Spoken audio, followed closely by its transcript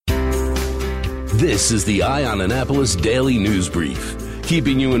This is the Eye on Annapolis Daily News Brief,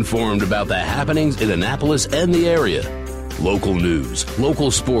 keeping you informed about the happenings in Annapolis and the area. Local news,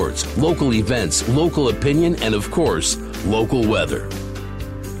 local sports, local events, local opinion, and of course, local weather.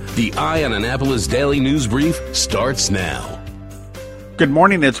 The Eye on Annapolis Daily News Brief starts now. Good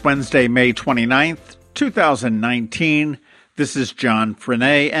morning. It's Wednesday, May 29th, 2019. This is John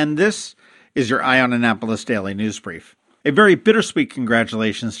Frenaye, and this is your Eye on Annapolis Daily News Brief. A very bittersweet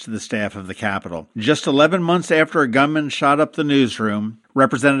congratulations to the staff of the Capitol. Just 11 months after a gunman shot up the newsroom,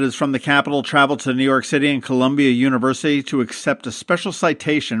 representatives from the Capitol traveled to New York City and Columbia University to accept a special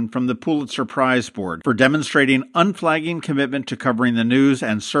citation from the Pulitzer Prize Board for demonstrating unflagging commitment to covering the news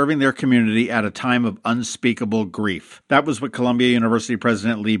and serving their community at a time of unspeakable grief. That was what Columbia University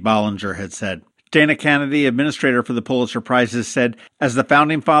President Lee Bollinger had said. Dana Kennedy, administrator for the Pulitzer Prizes, said, "As the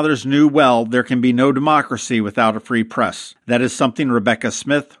Founding Fathers knew well, there can be no democracy without a free press. That is something Rebecca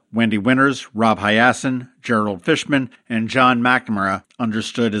Smith, Wendy Winters, Rob Hyacinth, Gerald Fishman, and John McNamara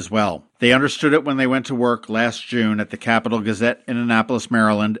understood as well. They understood it when they went to work last June at the Capitol Gazette in Annapolis,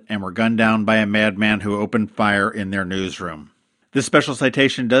 Maryland, and were gunned down by a madman who opened fire in their newsroom." This special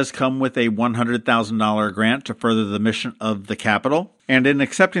citation does come with a $100,000 grant to further the mission of the Capitol. And in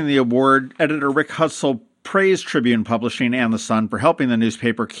accepting the award, editor Rick Hutzel praised Tribune Publishing and The Sun for helping the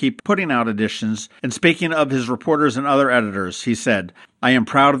newspaper keep putting out editions. And speaking of his reporters and other editors, he said, "I am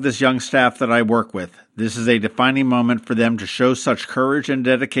proud of this young staff that I work with. This is a defining moment for them to show such courage and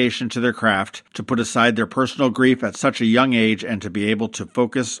dedication to their craft, to put aside their personal grief at such a young age, and to be able to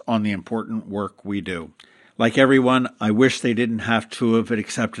focus on the important work we do." Like everyone, I wish they didn't have to have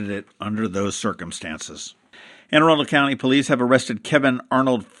accepted it under those circumstances. Anne Arundel County Police have arrested Kevin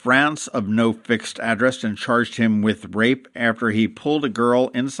Arnold France of no fixed address and charged him with rape after he pulled a girl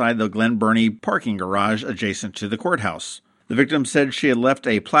inside the Glen Burnie parking garage adjacent to the courthouse. The victim said she had left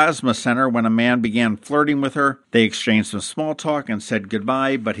a plasma center when a man began flirting with her. They exchanged some small talk and said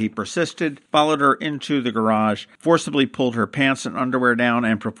goodbye, but he persisted, followed her into the garage, forcibly pulled her pants and underwear down,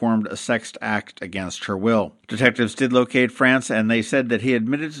 and performed a sex act against her will. Detectives did locate France, and they said that he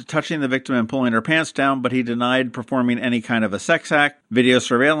admitted to touching the victim and pulling her pants down, but he denied performing any kind of a sex act. Video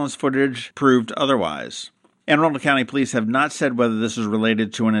surveillance footage proved otherwise. Anne Arundel County Police have not said whether this is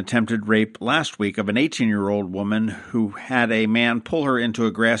related to an attempted rape last week of an 18-year-old woman who had a man pull her into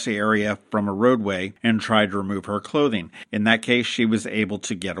a grassy area from a roadway and tried to remove her clothing. In that case, she was able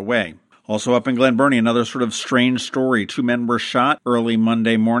to get away. Also up in Glen Burnie, another sort of strange story. 2 men were shot early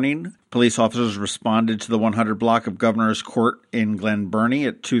Monday morning. Police officers responded to the 100 block of Governor's Court in Glen Burnie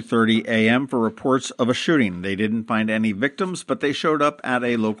at 2:30 a.m. for reports of a shooting. They didn't find any victims, but they showed up at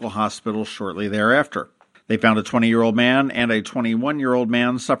a local hospital shortly thereafter. They found a 20-year-old man and a 21-year-old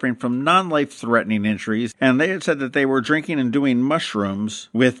man suffering from non-life-threatening injuries, and they had said that they were drinking and doing mushrooms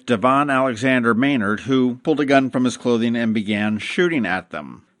with Devon Alexander Maynard, who pulled a gun from his clothing and began shooting at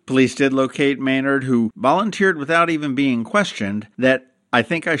them. Police did locate Maynard, who volunteered without even being questioned that, "I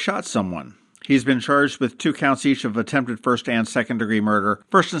think I shot someone." He's been charged with 2 counts each of attempted first and second-degree murder,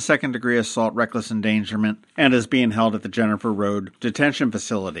 first and second-degree assault, reckless endangerment, and is being held at the Jennifer Road Detention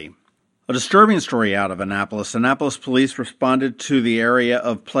Facility. A disturbing story out of Annapolis. Annapolis police responded to the area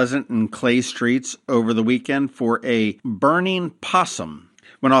of Pleasant and Clay Streets over the weekend for a burning possum.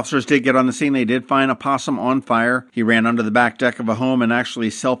 When officers did get on the scene, they did find a possum on fire. He ran under the back deck of a home and actually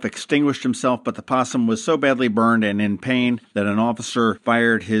self-extinguished himself, but the possum was so badly burned and in pain that an officer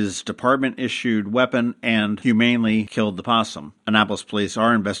fired his department-issued weapon and humanely killed the possum. Annapolis police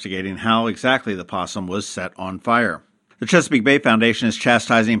are investigating how exactly the possum was set on fire. The Chesapeake Bay Foundation is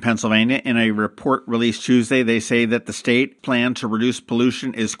chastising Pennsylvania. In a report released Tuesday, they say that the state plan to reduce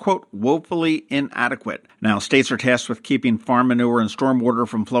pollution is, quote, woefully inadequate. Now, states are tasked with keeping farm manure and stormwater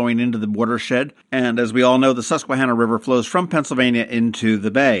from flowing into the watershed. And as we all know, the Susquehanna River flows from Pennsylvania into the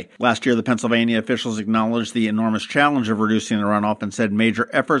bay. Last year, the Pennsylvania officials acknowledged the enormous challenge of reducing the runoff and said major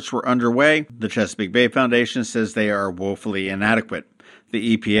efforts were underway. The Chesapeake Bay Foundation says they are woefully inadequate.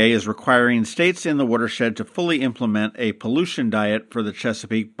 The EPA is requiring states in the watershed to fully implement a pollution diet for the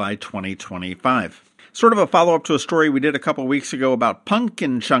Chesapeake by 2025. Sort of a follow-up to a story we did a couple weeks ago about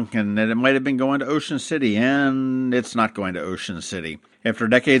pumpkin chunkin', that it might have been going to Ocean City, and it's not going to Ocean City. After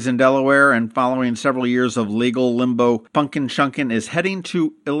decades in Delaware and following several years of legal limbo, pumpkin chunkin' is heading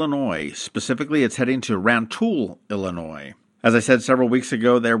to Illinois. Specifically, it's heading to Rantoul, Illinois. As I said several weeks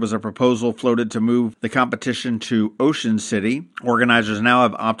ago, there was a proposal floated to move the competition to Ocean City. Organizers now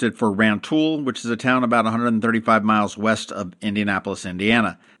have opted for Rantoul, which is a town about 135 miles west of Indianapolis,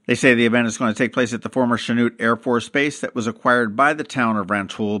 Indiana. They say the event is going to take place at the former Chanute Air Force Base that was acquired by the town of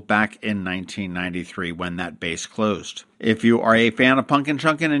Rantoul back in 1993 when that base closed. If you are a fan of Punkin'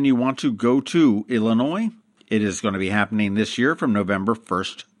 Chunkin' and you want to go to Illinois, it is going to be happening this year from November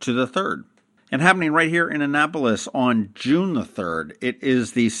 1st to the 3rd. And happening right here in Annapolis on June the 3rd, it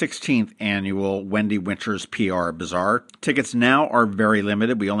is the 16th annual Wendy Winters PR Bazaar. Tickets now are very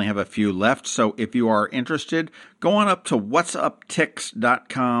limited. We only have a few left. So if you are interested, go on up to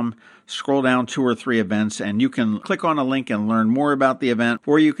whatsuptix.com, scroll down 2 or 3 events, and you can click on a link and learn more about the event,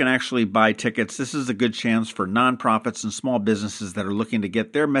 or you can actually buy tickets. This is a good chance for nonprofits and small businesses that are looking to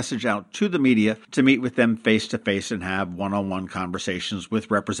get their message out to the media to meet with them face-to-face and have one-on-one conversations with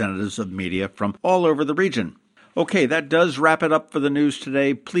representatives of media from all over the region. Okay, that does wrap it up for the news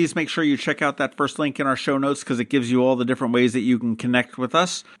today. Please make sure you check out that first link in our show notes because it gives you all the different ways that you can connect with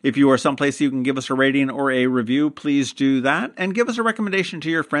us. If you are someplace you can give us a rating or a review, please do that. And give us a recommendation to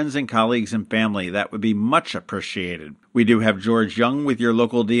your friends and colleagues and family. That would be much appreciated. We do have George Young with your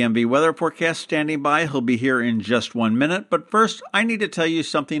local DMV weather forecast standing by. He'll be here in just 1 minute. But first, I need to tell you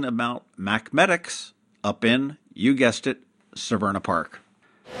something about Macmedics up in, you guessed it, Severna Park.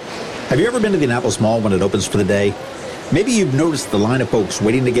 Have you ever been to the Annapolis Mall when it opens for the day? Maybe you've noticed the line of folks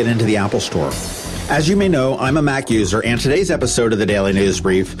waiting to get into the Apple Store. As you may know, I'm a Mac user, and today's episode of the Daily News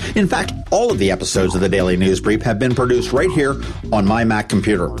Brief, in fact, all of the episodes of the Daily News Brief have been produced right here on my Mac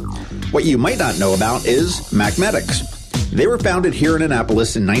computer. What you might not know about is Macmedics. They were founded here in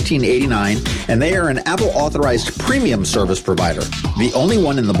Annapolis in 1989, and they are an Apple-authorized premium service provider, the only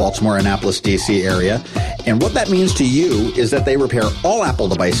one in the Baltimore-Annapolis, D.C. area. And what that means to you is that they repair all Apple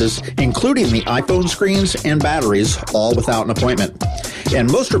devices, including the iPhone screens and batteries, all without an appointment.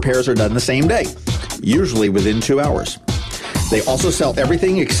 And most repairs are done the same day, usually within 2 hours. They also sell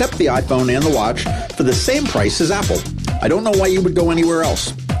everything except the iPhone and the watch for the same price as Apple. I don't know why you would go anywhere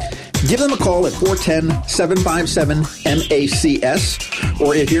else. Give them a call at 410-757-MACS,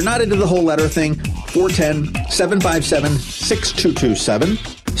 or if you're not into the whole letter thing,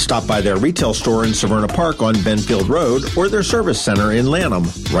 410-757-6227. Stop by their retail store in Severna Park on Benfield Road, or their service center in Lanham,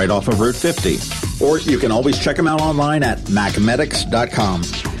 right off of Route 50. Or you can always check them out online at macmedics.com.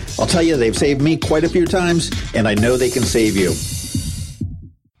 I'll tell you, they've saved me quite a few times, and I know they can save you.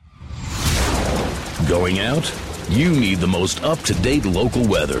 Going out? You need the most up-to-date local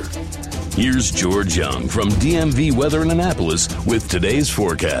weather. Here's George Young from DMV Weather in Annapolis with today's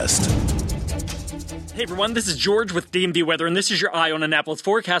forecast. Hey everyone, this is George with DMV Weather, and this is your Eye on Annapolis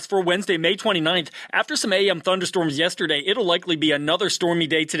forecast for Wednesday, May 29th. After some AM thunderstorms yesterday, it'll likely be another stormy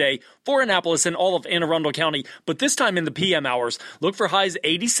day today for Annapolis and all of Anne Arundel County, but this time in the PM hours. Look for highs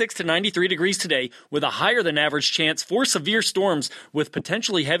 86 to 93 degrees today with a higher than average chance for severe storms with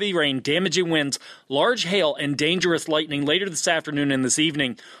potentially heavy rain, damaging winds, large hail, and dangerous lightning later this afternoon and this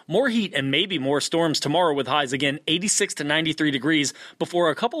evening. More heat and maybe more storms tomorrow with highs again 86 to 93 degrees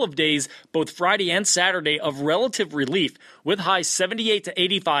before a couple of days, both Friday and Saturday, of relative relief with highs 78 to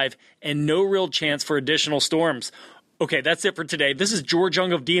 85 and no real chance for additional storms. Okay, that's it for today. This is George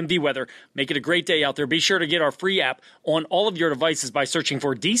Young of DMV Weather. Make it a great day out there. Be sure to get our free app on all of your devices by searching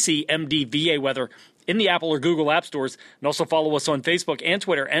for DCMDVA Weather in the Apple or Google app stores, and also follow us on Facebook and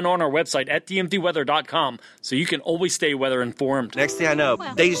Twitter and on our website at dmvweather.com so you can always stay weather informed. Next thing I know,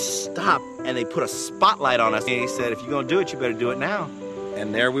 they stopped and they put a spotlight on us. And he said, if you're going to do it, you better do it now.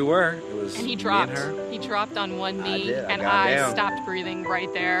 And there we were. It was and he dropped. Me and her. He dropped on one knee, and I stopped breathing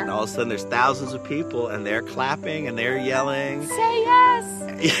right there. And all of a sudden, there's thousands of people, and they're clapping and they're yelling. Say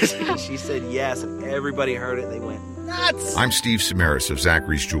yes! She said yes, and everybody heard it. They went nuts. I'm Steve Samaras of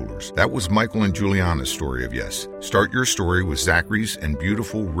Zachary's Jewelers. That was Michael and Juliana's story of yes. Start your story with Zachary's and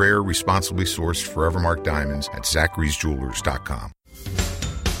beautiful, rare, responsibly sourced Forevermark diamonds at zacharysjewelers.com.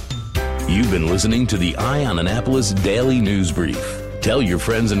 You've been listening to the Eye on Annapolis Daily News Brief. Tell your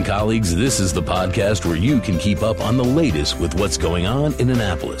friends and colleagues this is the podcast where you can keep up on the latest with what's going on in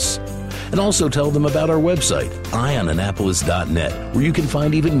Annapolis. And also tell them about our website, eyeonannapolis.net, where you can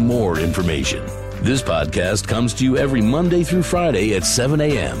find even more information. This podcast comes to you every Monday through Friday at 7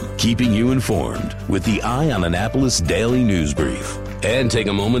 a.m., keeping you informed with the Eye on Annapolis Daily News Brief. And take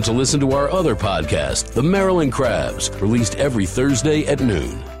a moment to listen to our other podcast, The Maryland Crabs, released every Thursday at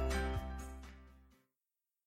noon.